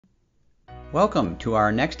Welcome to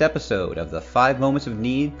our next episode of the 5 Moments of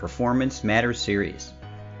Need Performance Matters series.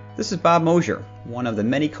 This is Bob Mosier, one of the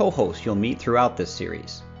many co-hosts you'll meet throughout this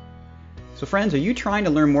series. So friends, are you trying to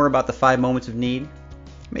learn more about the 5 moments of need?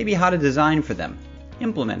 Maybe how to design for them,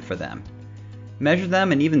 implement for them, measure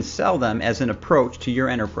them, and even sell them as an approach to your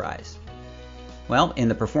enterprise? Well, in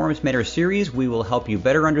the Performance Matters series, we will help you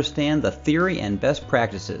better understand the theory and best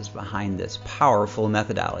practices behind this powerful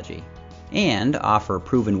methodology, and offer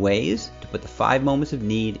proven ways to put the 5 moments of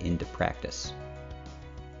need into practice.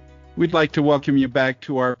 We'd like to welcome you back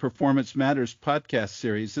to our Performance Matters podcast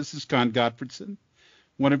series. This is Con Gottfredson,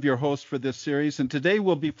 one of your hosts for this series, and today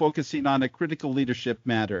we'll be focusing on a critical leadership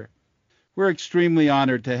matter. We're extremely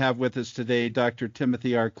honored to have with us today Dr.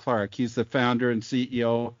 Timothy R. Clark. He's the founder and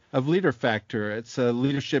CEO of LeaderFactor. It's a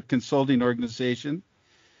leadership consulting organization.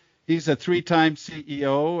 He's a 3-time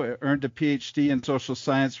CEO, earned a PhD in social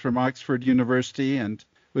science from Oxford University, and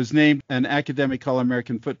was named an academic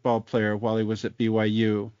All-American football player while he was at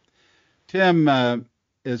BYU. Tim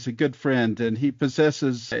is a good friend, and he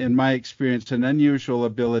possesses, in my experience, an unusual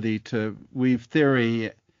ability to weave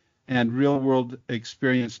theory and real-world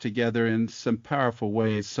experience together in some powerful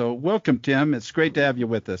ways. So welcome, Tim. It's great to have you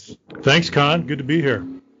with us. Thanks, Con. Good to be here.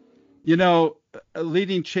 You know,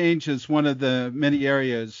 leading change is one of the many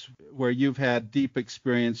areas where you've had deep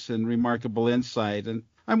experience and remarkable insight. And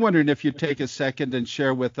I'm wondering if you'd take a second and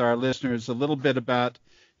share with our listeners a little bit about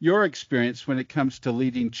your experience when it comes to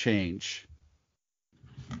leading change.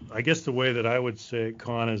 I guess the way that I would say it,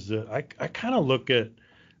 Con, is that I kind of look at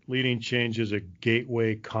leading change as a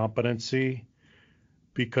gateway competency,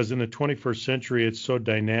 because in the 21st century, it's so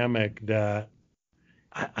dynamic that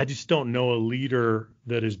I just don't know a leader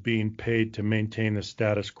that is being paid to maintain the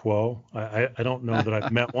status quo. I don't know that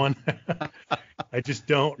I've met one. I just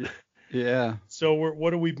don't. Yeah. So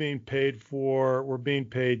what are we being paid for? We're being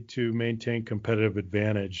paid to maintain competitive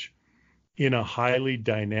advantage in a highly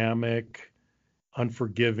dynamic,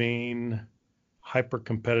 unforgiving,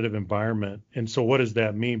 hyper-competitive environment. And so what does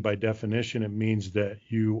that mean? By definition, it means that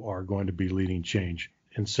you are going to be leading change.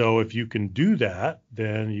 And so if you can do that,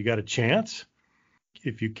 then you got a chance.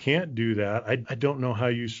 If you can't do that, I don't know how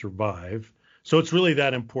you survive. So it's really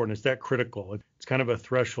that important. It's that critical. It's kind of a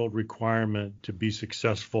threshold requirement to be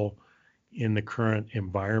successful in the current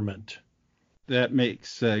environment. That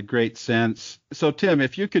makes great sense. So, Tim,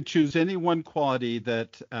 if you could choose any one quality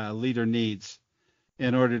that a leader needs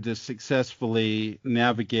in order to successfully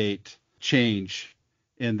navigate change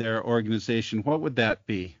in their organization, what would that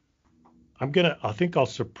be? I think I'll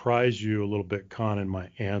surprise you a little bit, Con, in my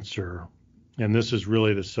answer. And this is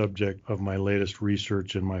really the subject of my latest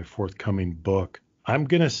research in my forthcoming book. I'm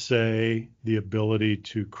going to say the ability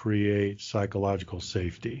to create psychological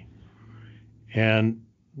safety. And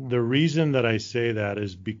the reason that I say that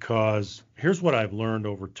is because here's what I've learned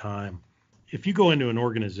over time. If you go into an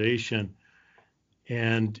organization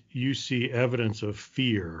and you see evidence of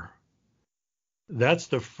fear, that's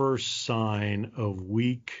the first sign of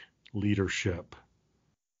weak leadership.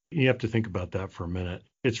 You have to think about that for a minute.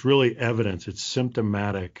 It's really evidence. It's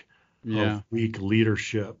symptomatic of weak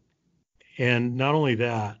leadership. And not only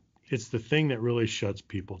that, it's the thing that really shuts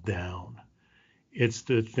people down. It's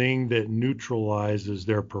the thing that neutralizes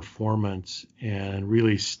their performance and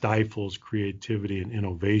really stifles creativity and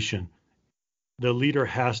innovation. The leader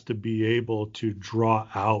has to be able to draw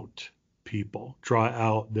out people, draw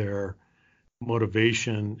out their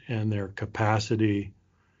motivation and their capacity.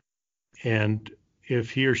 And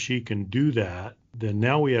if he or she can do that, then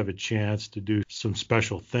now we have a chance to do some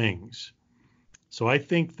special things. So I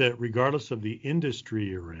think that regardless of the industry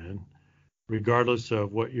you're in, regardless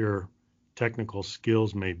of what your technical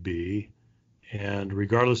skills may be, and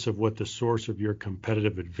regardless of what the source of your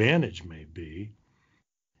competitive advantage may be,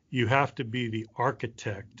 you have to be the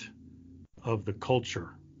architect of the culture.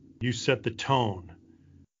 You set the tone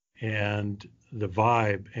and the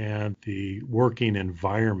vibe and the working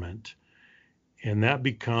environment. And that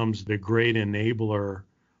becomes the great enabler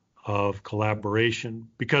of collaboration.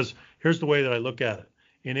 Because here's the way that I look at it.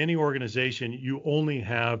 In any organization, you only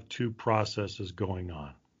have 2 processes going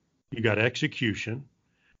on. You got execution,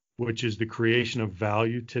 which is the creation of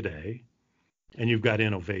value today, and you've got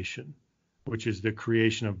innovation, which is the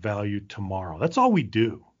creation of value tomorrow. That's all we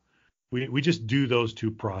do. We just do those 2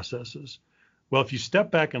 processes. Well, if you step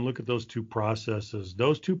back and look at those 2 processes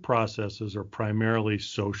are primarily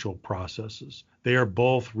social processes. They are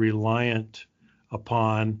both reliant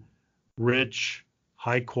upon rich,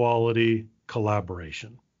 high-quality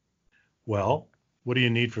collaboration. Well, what do you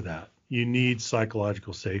need for that? You need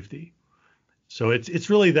psychological safety. So it's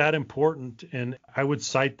really that important, and I would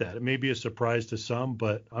cite that. It may be a surprise to some,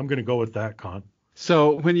 but I'm going to go with that, Con.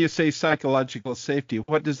 So when you say psychological safety,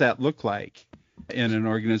 what does that look like in an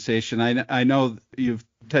organization? I know you've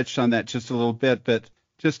touched on that just a little bit, but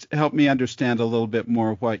just help me understand a little bit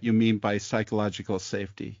more what you mean by psychological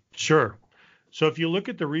safety. Sure. So if you look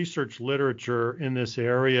at the research literature in this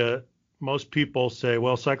area, most people say,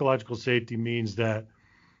 well, psychological safety means that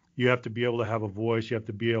you have to be able to have a voice, you have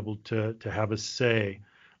to be able to have a say.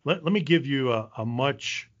 Let me give you a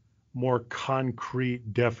much more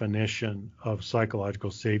concrete definition of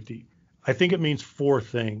psychological safety. I think it means four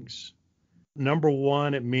things. Number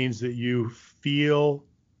one, it means that you feel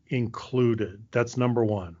included. That's number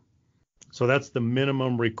one. So that's the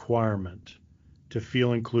minimum requirement, to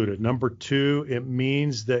feel included. Number two, it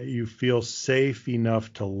means that you feel safe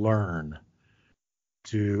enough to learn,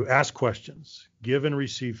 to ask questions, give and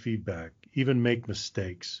receive feedback, even make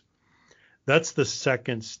mistakes. That's the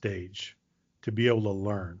second stage, to be able to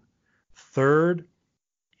learn. Third,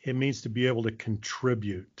 it means to be able to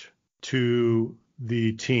contribute to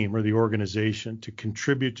the team or the organization, to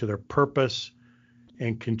contribute to their purpose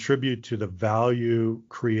and contribute to the value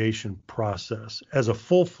creation process as a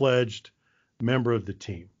full-fledged member of the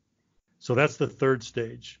team. So that's the third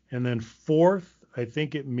stage. And then fourth, I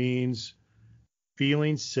think it means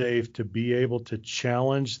feeling safe to be able to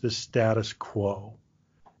challenge the status quo.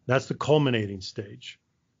 That's the culminating stage.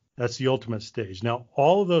 That's the ultimate stage. Now,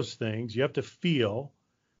 all of those things you have to feel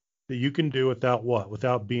that you can do without what?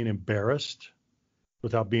 Without being embarrassed,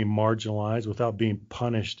 without being marginalized, without being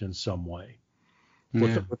punished in some way.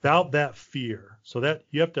 Yeah. Without that fear. So that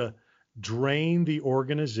you have to drain the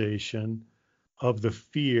organization of the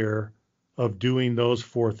fear of doing those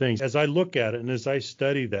four things. As I look at it and as I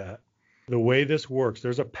study that, the way this works,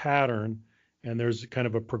 there's a pattern and there's kind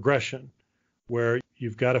of a progression where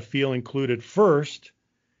you've got to feel included first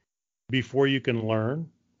before you can learn,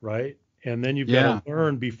 right? And then you've got to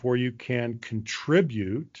learn before you can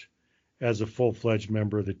contribute as a full-fledged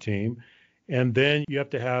member of the team. And then you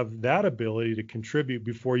have to have that ability to contribute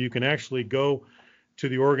before you can actually go to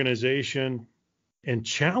the organization and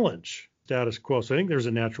challenge status quo. So I think there's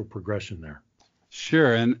a natural progression there.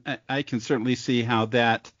 Sure. And I can certainly see how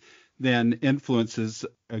that then influences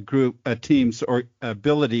a team's or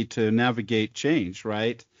ability to navigate change,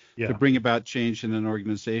 right? Yeah. To bring about change in an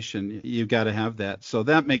organization, you've got to have that. So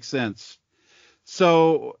that makes sense.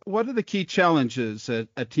 So what are the key challenges that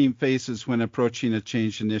a team faces when approaching a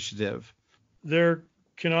change initiative? There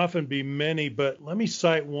can often be many, but let me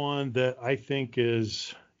cite one that I think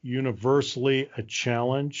is universally a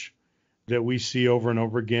challenge that we see over and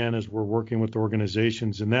over again as we're working with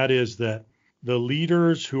organizations, and that is that the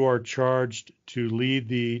leaders who are charged to lead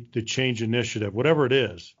the change initiative, whatever it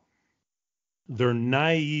is, they're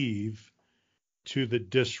naive to the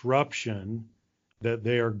disruption that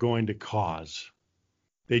they are going to cause.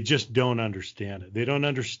 They just don't understand it. They don't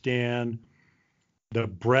understand the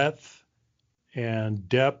breadth and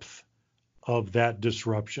depth of that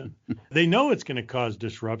disruption. They know it's going to cause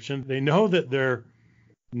disruption. They know that they're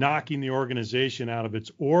knocking the organization out of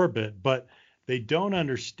its orbit, but they don't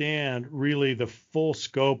understand really the full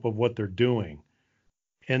scope of what they're doing.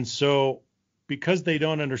 And so because they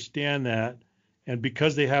don't understand that, and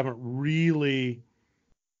because they haven't really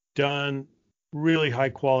done really high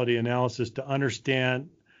quality analysis to understand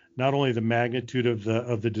not only the magnitude of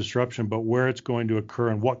the disruption, but where it's going to occur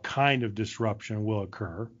and what kind of disruption will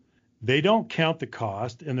occur, they don't count the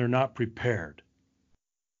cost and they're not prepared.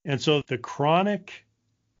 And so the chronic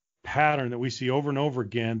pattern that we see over and over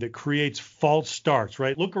again that creates false starts,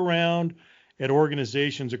 right? Look around at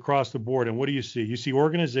organizations across the board, and what do you see? You see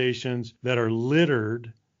organizations that are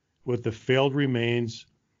littered with the failed remains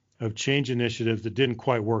of change initiatives that didn't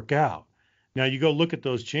quite work out. Now you go look at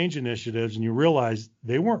those change initiatives and you realize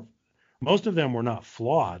most of them were not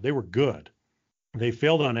flawed. They were good. They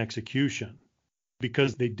failed on execution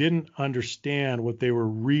because they didn't understand what they were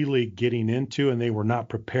really getting into and they were not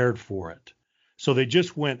prepared for it. So they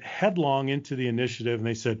just went headlong into the initiative and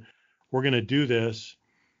they said, we're going to do this.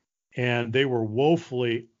 And they were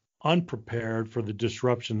woefully unprepared for the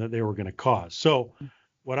disruption that they were going to cause. So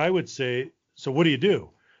what I would say, so what do?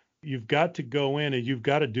 You've got to go in and you've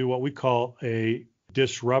got to do what we call a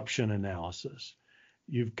disruption analysis.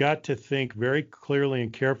 You've got to think very clearly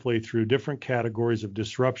and carefully through different categories of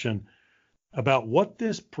disruption about what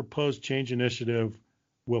this proposed change initiative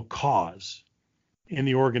will cause in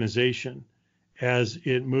the organization as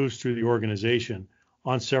it moves through the organization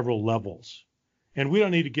on several levels. And we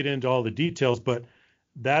don't need to get into all the details, but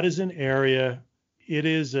that is an area, it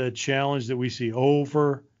is a challenge that we see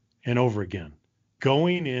over and over again.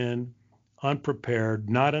 Going in, unprepared,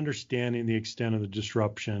 not understanding the extent of the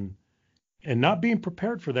disruption, and not being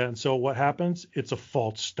prepared for that. And so what happens? It's a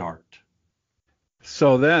false start.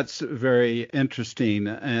 So that's very interesting.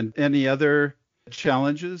 And any other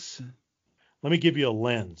challenges? Let me give you a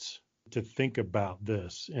lens to think about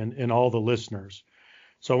this and all the listeners.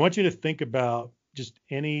 So I want you to think about just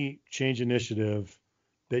any change initiative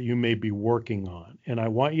that you may be working on. And I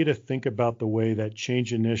want you to think about the way that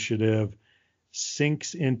change initiative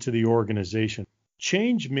sinks into the organization.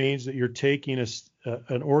 Change means that you're taking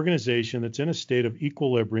an organization that's in a state of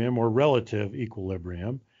equilibrium or relative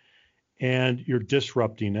equilibrium, and you're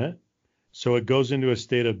disrupting it. So it goes into a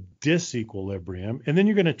state of disequilibrium, and then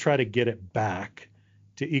you're going to try to get it back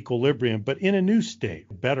to equilibrium, but in a new state,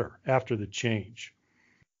 better after the change.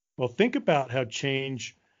 Well, think about how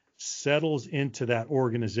change settles into that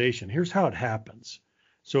organization. Here's how it happens.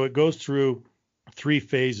 So it goes through 3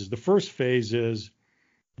 phases. The first phase is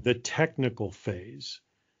the technical phase.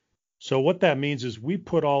 So what that means is we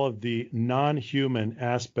put all of the non-human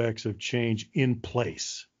aspects of change in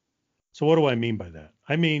place. So what do I mean by that?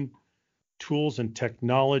 I mean tools and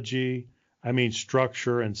technology. I mean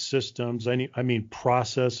structure and systems. I mean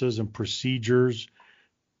processes and procedures.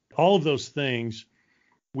 All of those things,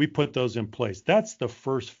 we put those in place. That's the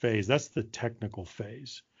first phase. That's the technical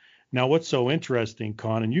phase. Now, what's so interesting,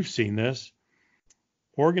 Con, and you've seen this,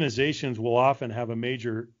 organizations will often have a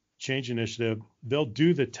major change initiative. They'll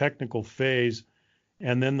do the technical phase,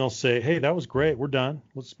 and then they'll say, hey, that was great. We're done.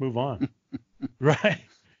 Let's move on. Right?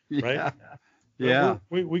 Yeah. Right? Yeah.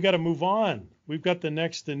 We got to move on. We've got the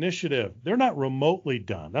next initiative. They're not remotely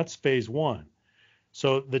done. That's phase 1.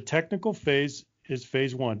 So the technical phase is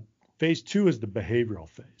phase 1. Phase 2 is the behavioral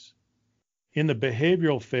phase. In the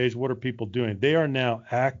behavioral phase, what are people doing? They are now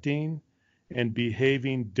acting and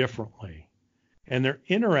behaving differently. And they're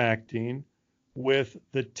interacting with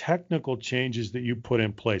the technical changes that you put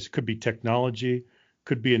in place. Could be technology,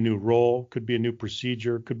 could be a new role, could be a new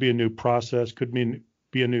procedure, could be a new process, could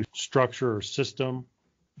be a new structure or system.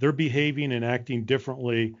 They're behaving and acting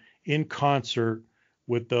differently in concert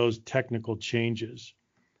with those technical changes.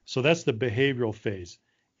 So that's the behavioral phase.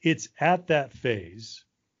 It's at that phase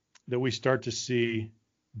that we start to see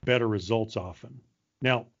better results often.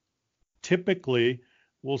 Now, typically,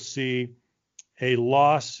 we'll see a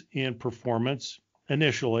loss in performance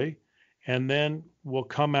initially, and then we'll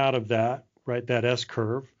come out of that, right, that S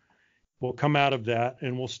curve. We'll come out of that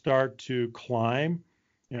and we'll start to climb,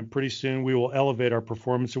 and pretty soon we will elevate our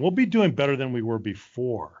performance and we'll be doing better than we were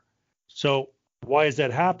before. So why is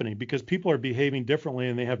that happening? Because people are behaving differently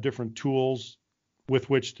and they have different tools with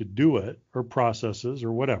which to do it, or processes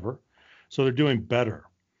or whatever. So they're doing better.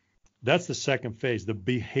 That's the second phase, the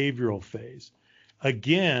behavioral phase.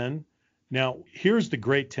 Again, now here's the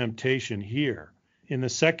great temptation here. In the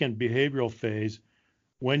second behavioral phase,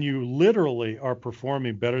 when you literally are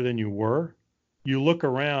performing better than you were, you look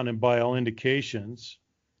around and by all indications,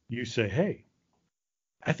 you say, hey,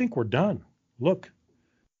 I think we're done. Look,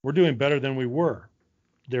 we're doing better than we were.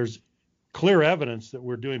 There's clear evidence that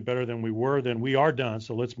we're doing better than we were, then we are done,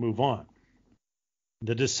 so let's move on.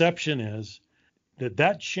 The deception is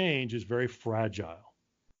that change is very fragile.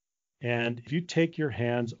 And if you take your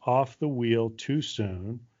hands off the wheel too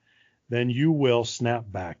soon, then you will snap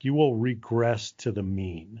back. You will regress to the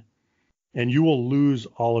mean, and you will lose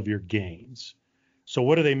all of your gains. So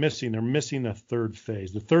what are they missing? They're missing the third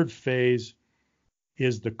phase. The third phase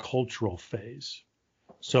is the cultural phase.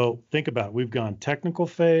 So think about it. We've gone technical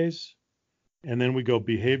phase, and then we go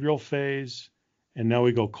behavioral phase, and now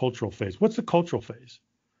we go cultural phase. What's the cultural phase?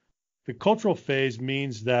 The cultural phase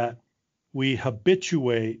means that we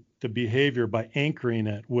habituate the behavior by anchoring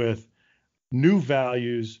it with new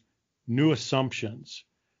values, new assumptions,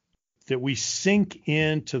 that we sink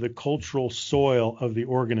into the cultural soil of the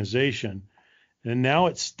organization, and now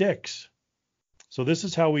it sticks. So this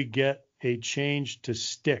is how we get a change to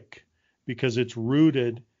stick, because it's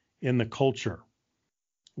rooted in the culture.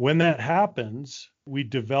 When that happens, we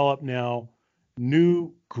develop now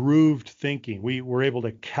new grooved thinking. We're able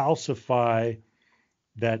to calcify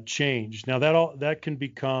that change. Now that can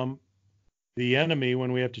become the enemy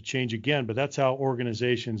when we have to change again, but that's how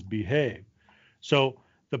organizations behave. So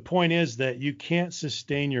the point is that you can't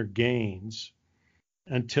sustain your gains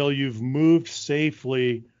until you've moved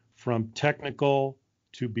safely from technical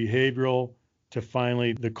to behavioral to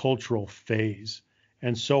finally the cultural phase.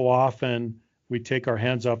 And so often we take our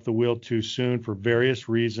hands off the wheel too soon for various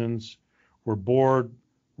reasons. We're bored,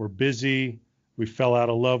 we're busy, we fell out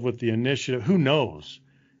of love with the initiative. Who knows?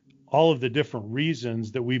 All of the different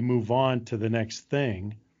reasons that we move on to the next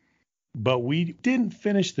thing, but we didn't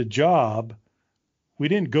finish the job we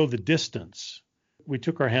didn't go the distance. We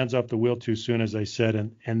took our hands off the wheel too soon, as I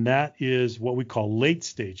said, and that is what we call late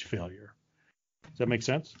stage failure. Does that make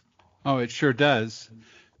sense? Oh, it sure does.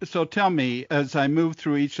 So tell me, as I move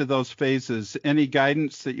through each of those phases, any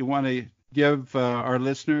guidance that you want to give our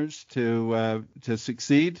listeners to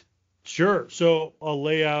succeed? Sure. So I'll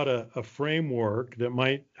lay out a framework that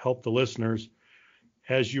might help the listeners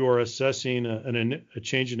as you are assessing a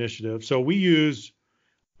change initiative. So we use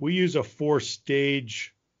a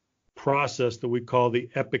 4-stage process that we call the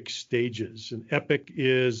EPIC stages. And EPIC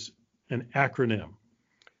is an acronym.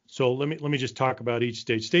 So let me just talk about each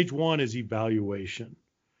stage. Stage 1 is evaluation.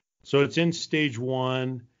 So it's in stage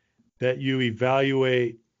 1 that you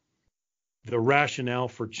evaluate the rationale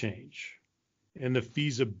for change and the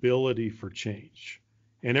feasibility for change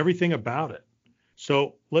and everything about it.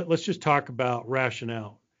 So let's just talk about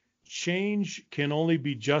rationale. Change can only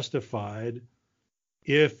be justified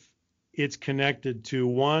if it's connected to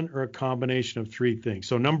one or a combination of 3 things.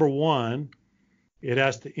 So number 1, it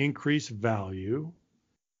has to increase value,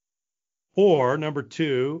 or number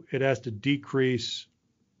 2, it has to decrease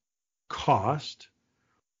cost,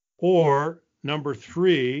 or number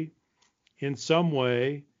 3, in some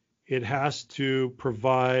way, it has to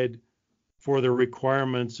provide for the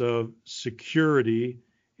requirements of security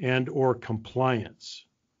and or compliance.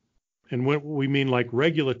 And what we mean like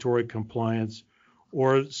regulatory compliance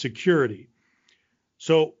or security.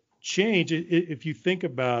 So change, if you think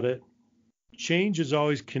about it, change is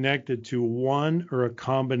always connected to one or a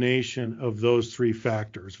combination of those 3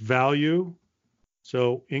 factors. Value,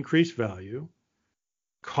 so increase value.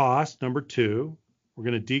 Cost, number 2, we're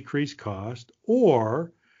going to decrease cost,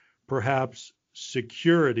 or perhaps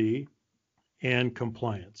security and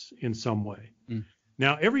compliance in some way.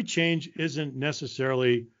 Now, every change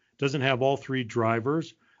doesn't have all 3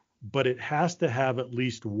 drivers, but it has to have at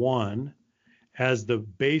least one as the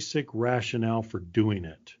basic rationale for doing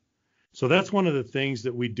it. So that's one of the things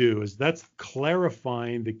that we do, is that's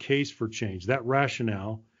clarifying the case for change, that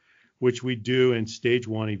rationale, which we do in stage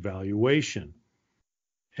 1 evaluation.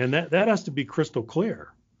 And that has to be crystal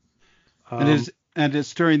clear. And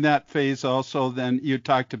it's during that phase also then you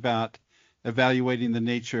talked about evaluating the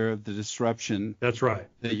nature of the disruption. That's right.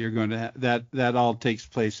 That you're going to that all takes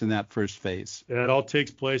place in that first phase. That all takes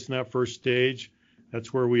place in that first stage.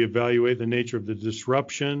 That's where we evaluate the nature of the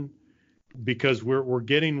disruption, because we're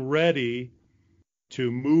getting ready to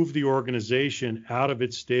move the organization out of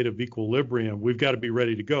its state of equilibrium. We've got to be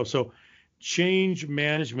ready to go. So change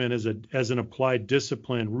management as an applied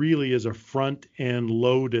discipline really is a front-end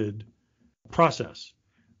loaded process.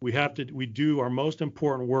 We do our most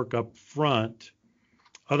important work up front.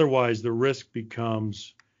 Otherwise, the risk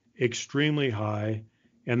becomes extremely high.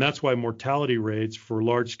 And that's why mortality rates for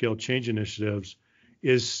large-scale change initiatives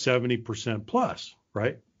is 70% plus,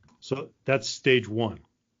 right? So that's stage 1.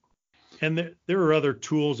 And there are other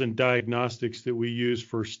tools and diagnostics that we use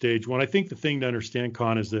for stage 1. I think the thing to understand,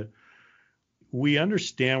 Con, is that we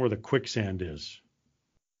understand where the quicksand is.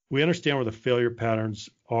 We understand where the failure patterns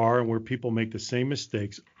are and where people make the same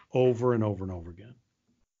mistakes over and over and over again.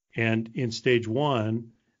 And in stage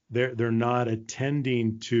 1, they're not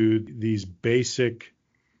attending to these basic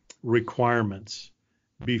requirements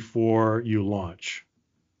before you launch.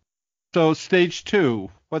 So stage 2,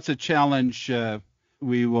 what's a challenge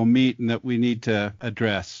we will meet and that we need to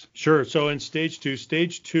address? Sure. So in stage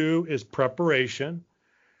 2 is preparation.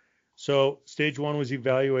 So stage 1 was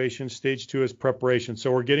evaluation. Stage 2 is preparation.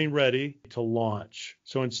 So we're getting ready to launch.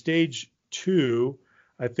 So in stage 2,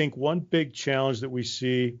 I think one big challenge that we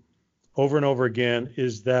see over and over again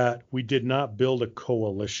is that we did not build a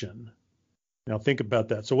coalition. Now think about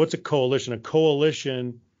that. So what's a coalition? A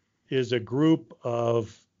coalition is a group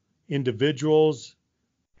of individuals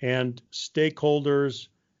and stakeholders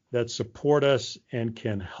that support us and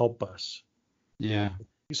can help us. Yeah.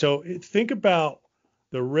 So think about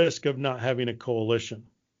the risk of not having a coalition.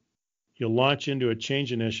 You launch into a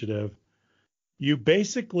change initiative, you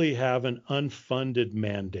basically have an unfunded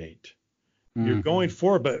mandate. Mm-hmm. You're going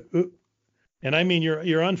forward, but and I mean you're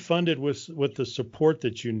unfunded with the support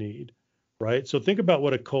that you need, right? So think about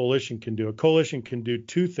what a coalition can do. A coalition can do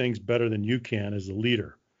 2 things better than you can as a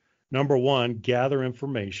leader. Number 1, gather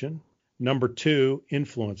information. Number 2,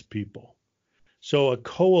 influence people. So a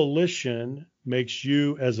coalition makes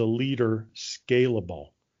you as a leader scalable.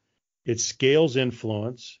 It scales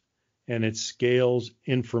influence and it scales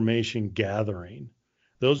information gathering.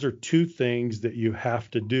 Those are 2 things that you have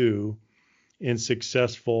to do in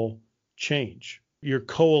successful change. Your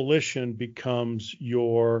coalition becomes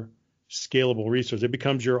your scalable resource. It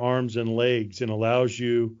becomes your arms and legs and allows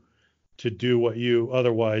you to do what you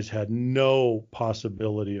otherwise had no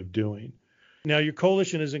possibility of doing. Now, your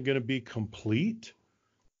coalition isn't going to be complete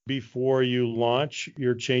before you launch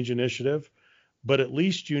your change initiative, but at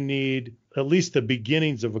least you need at least the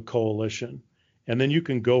beginnings of a coalition, and then you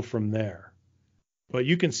can go from there. But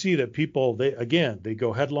you can see that people, they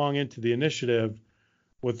go headlong into the initiative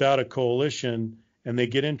without a coalition, and they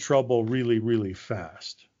get in trouble really, really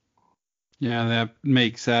fast. Yeah, that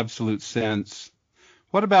makes absolute sense.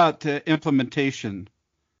 What about implementation?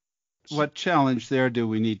 What challenge there do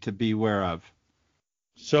we need to be aware of?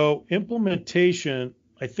 So implementation,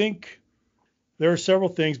 I think there are several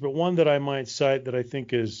things, but one that I might cite that I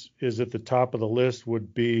think is at the top of the list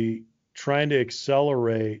would be trying to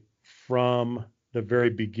accelerate from the very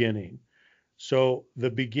beginning. So the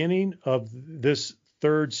beginning of this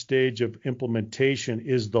third stage of implementation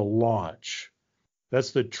is the launch.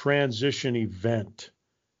 That's the transition event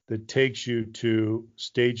that takes you to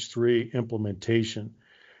stage 3 implementation.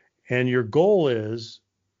 And your goal is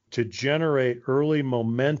to generate early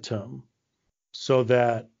momentum so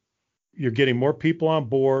that you're getting more people on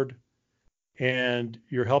board and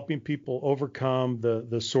you're helping people overcome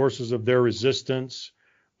the sources of their resistance,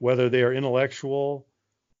 whether they are intellectual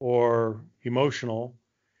or emotional.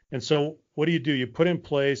 And so what do? You put in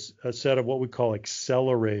place a set of what we call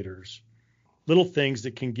accelerators, little things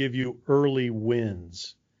that can give you early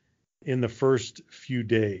wins in the first few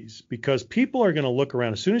days, because people are going to look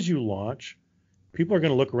around. As soon as you launch, people are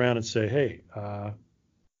going to look around and say, hey,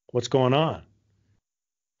 what's going on?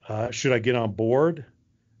 Should I get on board?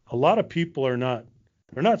 A lot of people they're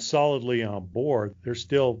not solidly on board. They're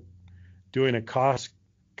still doing a cost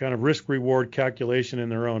kind of risk reward calculation in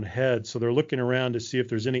their own head. So they're looking around to see if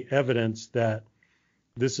there's any evidence that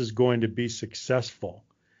this is going to be successful.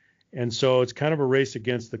 And so it's kind of a race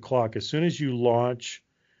against the clock. As soon as you launch,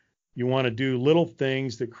 you want to do little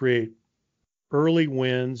things that create early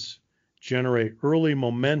wins, generate early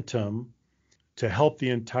momentum to help the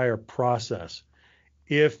entire process.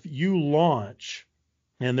 If you launch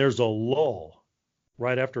and there's a lull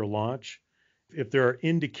right after launch, if there are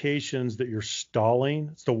indications that you're stalling,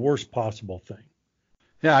 it's the worst possible thing.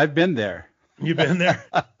 Yeah, I've been there. You've been there?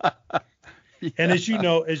 Yeah. And as you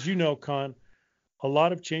know, Con, a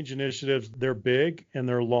lot of change initiatives, they're big and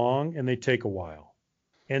they're long and they take a while.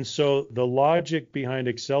 And so the logic behind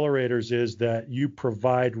accelerators is that you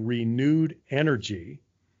provide renewed energy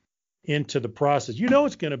into the process. You know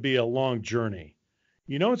it's going to be a long journey.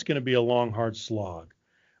 You know it's going to be a long, hard slog.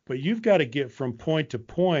 But you've got to get from point to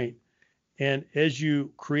point. And as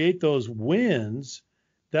you create those wins,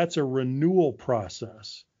 that's a renewal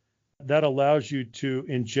process that allows you to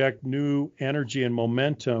inject new energy and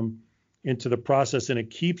momentum into the process, and it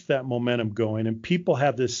keeps that momentum going. And people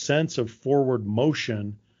have this sense of forward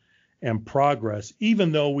motion and progress,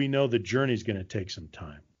 even though we know the journey is going to take some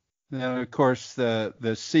time. And of course,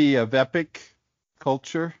 the C of epic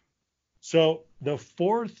culture. So the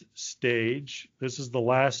fourth stage, this is the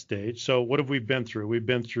last stage. So what have we been through? We've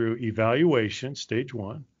been through evaluation, stage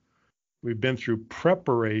 1. We've been through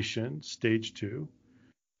preparation, stage 2.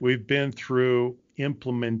 We've been through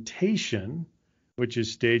implementation, which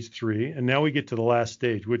is stage 3. And now we get to the last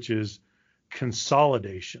stage, which is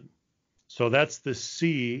consolidation. So that's the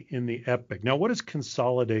C in the epic. Now, what does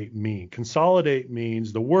consolidate mean? Consolidate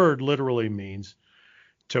means, the word literally means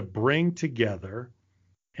to bring together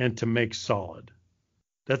and to make solid.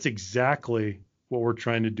 That's exactly what we're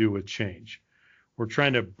trying to do with change. We're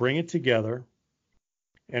trying to bring it together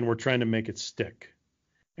and we're trying to make it stick.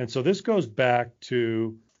 And so this goes back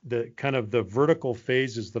to the kind of the vertical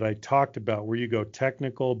phases that I talked about, where you go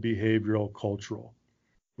technical, behavioral, cultural.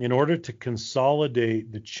 In order to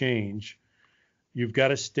consolidate the change, you've got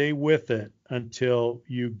to stay with it until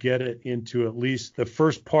you get it into at least the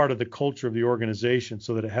first part of the culture of the organization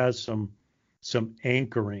so that it has some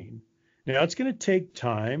anchoring. Now, it's going to take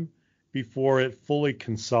time before it fully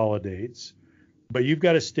consolidates, but you've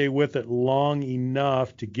got to stay with it long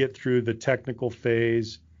enough to get through the technical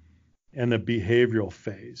phase and the behavioral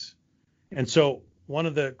phase. And so one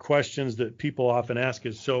of the questions that people often ask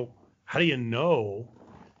is, so how do you know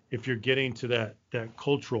if you're getting to that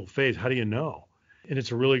cultural phase? How do you know? And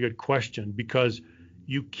it's a really good question, because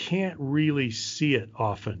you can't really see it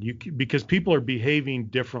often because people are behaving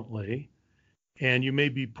differently and you may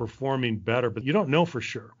be performing better, but you don't know for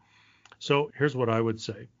sure. So here's what I would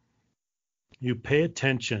say. You pay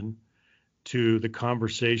attention to the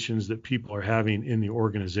conversations that people are having in the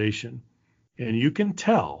organization, and you can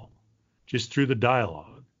tell just through the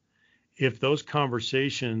dialogue if those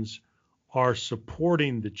conversations are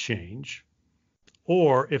supporting the change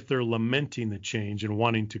or if they're lamenting the change and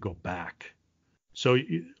wanting to go back. So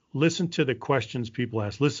listen to the questions people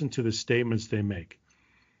ask, listen to the statements they make.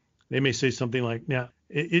 They may say something like, "Now,"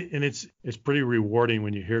 and it's pretty rewarding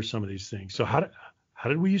when you hear some of these things. So how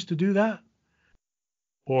did we used to do that?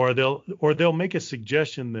 Or they'll make a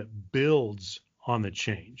suggestion that builds on the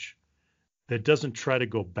change, that doesn't try to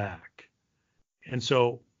go back. And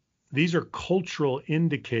so these are cultural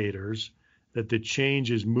indicators that the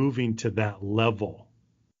change is moving to that level.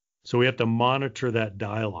 So we have to monitor that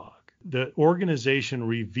dialogue. The organization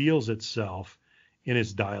reveals itself in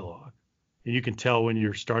its dialogue. And you can tell when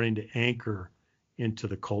you're starting to anchor into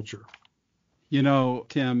the culture. You know,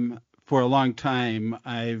 Tim, for a long time,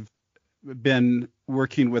 I've been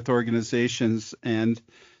working with organizations, and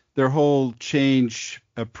their whole change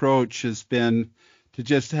approach has been to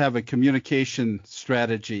just have a communication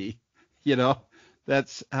strategy. You know,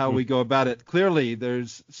 that's how we go about it. Clearly,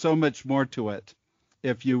 there's so much more to it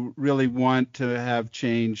if you really want to have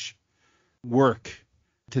change work,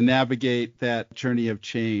 to navigate that journey of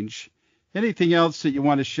change. Anything else that you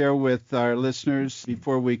want to share with our listeners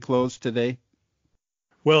before we close today?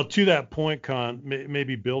 Well, to that point, Con,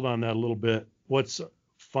 maybe build on that a little bit. What's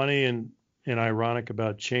funny and ironic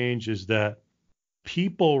about change is that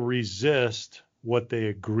people resist what they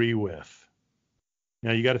agree with.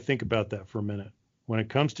 Now, you got to think about that for a minute. When it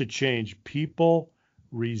comes to change, people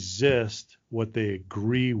resist what they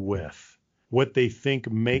agree with, what they think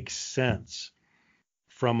makes sense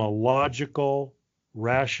from a logical,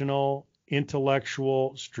 rational,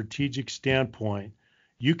 intellectual, strategic standpoint.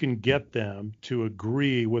 You can get them to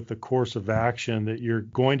agree with the course of action that you're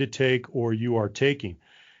going to take or you are taking.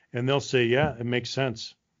 And they'll say, yeah, it makes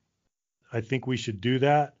sense. I think we should do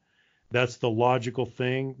that. That's the logical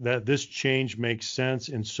thing. That this change makes sense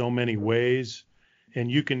in so many ways.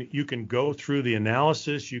 And you can go through the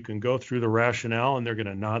analysis, you can go through the rationale, and they're going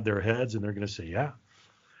to nod their heads and they're going to say, yeah,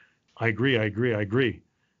 I agree.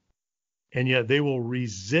 And yet they will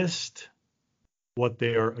resist what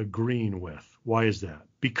they are agreeing with. Why is that?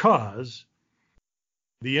 Because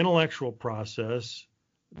the intellectual process,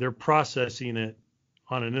 they're processing it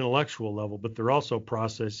on an intellectual level, but they're also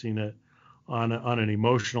processing it on an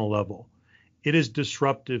emotional level. It is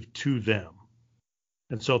disruptive to them.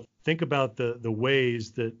 And so think about the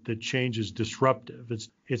ways that the change is disruptive.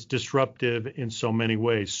 It's disruptive in so many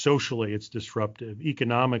ways. Socially, it's disruptive.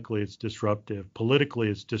 Economically, it's disruptive. Politically,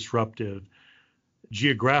 it's disruptive.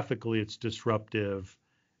 Geographically, it's disruptive.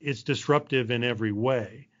 It's disruptive in every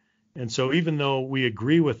way. And so even though we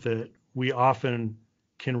agree with it, we often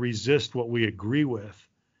can resist what we agree with.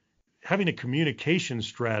 Having a communication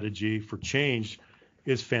strategy for change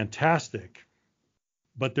is fantastic,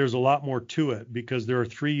 but there's a lot more to it because there are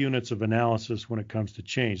 3 units of analysis when it comes to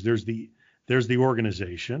change. There's the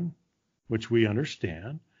organization, which we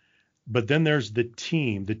understand, but then there's the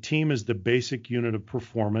team. The team is the basic unit of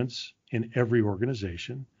performance in every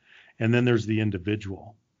organization, and then there's the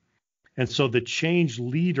individual. And so the change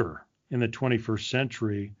leader in the 21st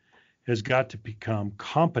century has got to become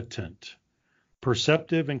competent,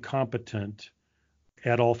 perceptive and competent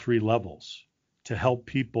at all 3 levels to help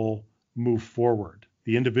people move forward,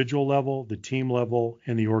 the individual level, the team level,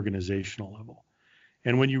 and the organizational level.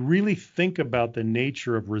 And when you really think about the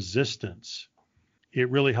nature of resistance, it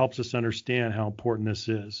really helps us understand how important this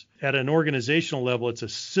is. At an organizational level, it's a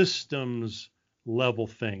systems level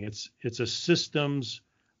thing. It's a systems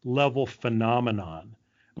level phenomenon.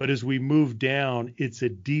 But as we move down, it's a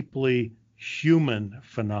deeply human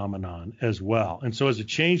phenomenon as well. And so as a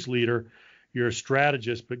change leader, you're a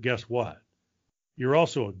strategist, but guess what? You're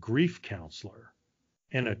also a grief counselor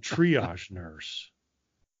and a triage nurse.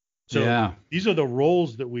 So These are the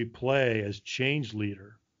roles that we play as change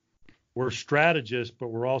leader. We're strategists, but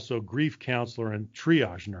we're also grief counselor and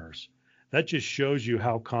triage nurse. That just shows you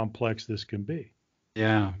how complex this can be.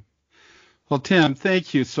 Yeah. Well, Tim,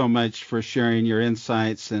 thank you so much for sharing your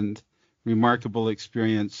insights and remarkable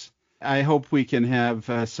experience. I hope we can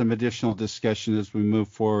have some additional discussion as we move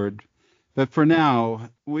forward. But for now,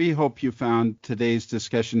 we hope you found today's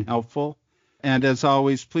discussion helpful. And as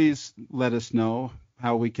always, please let us know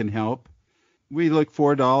how we can help. We look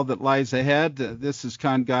forward to all that lies ahead. This is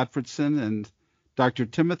Con Gottfredson and Dr.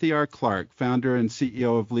 Timothy R. Clark, founder and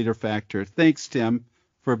CEO of LeaderFactor. Thanks, Tim,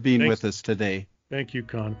 for being with us today. Thank you,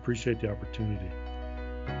 Con. Appreciate the opportunity.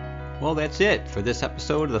 Well, that's it for this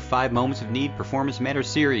episode of the 5 Moments of Need Performance Matters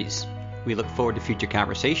series. We look forward to future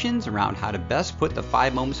conversations around how to best put the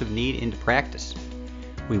 5 moments of need into practice.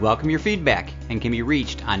 We welcome your feedback and can be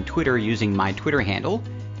reached on Twitter using my Twitter handle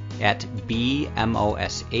at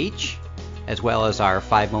BMOSH, as well as our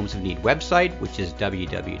 5 Moments of Need website, which is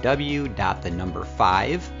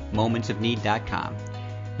www.5momentsofneed.com.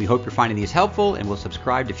 We hope you're finding these helpful and will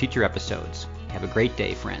subscribe to future episodes. Have a great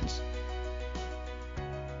day, friends.